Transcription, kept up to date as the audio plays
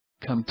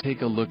come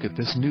take a look at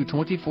this new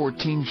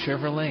 2014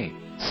 Chevrolet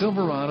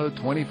Silverado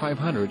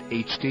 2500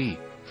 HD.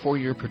 For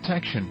your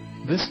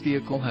protection, this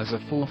vehicle has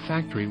a full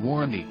factory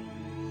warranty.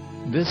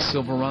 This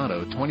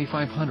Silverado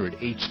 2500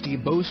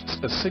 HD boasts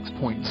a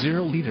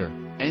 6.0-liter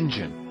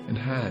engine and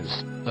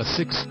has a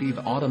 6-speed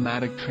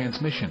automatic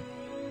transmission.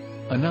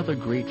 Another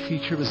great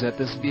feature is that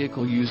this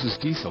vehicle uses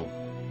diesel.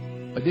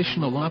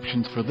 Additional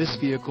options for this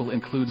vehicle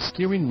include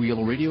steering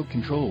wheel radio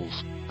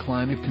controls,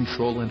 climate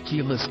control and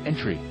keyless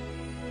entry.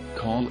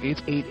 Call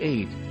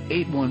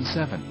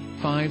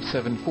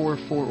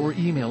 888-817-5744 or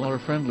email our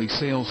friendly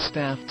sales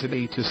staff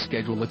today to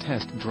schedule a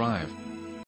test drive.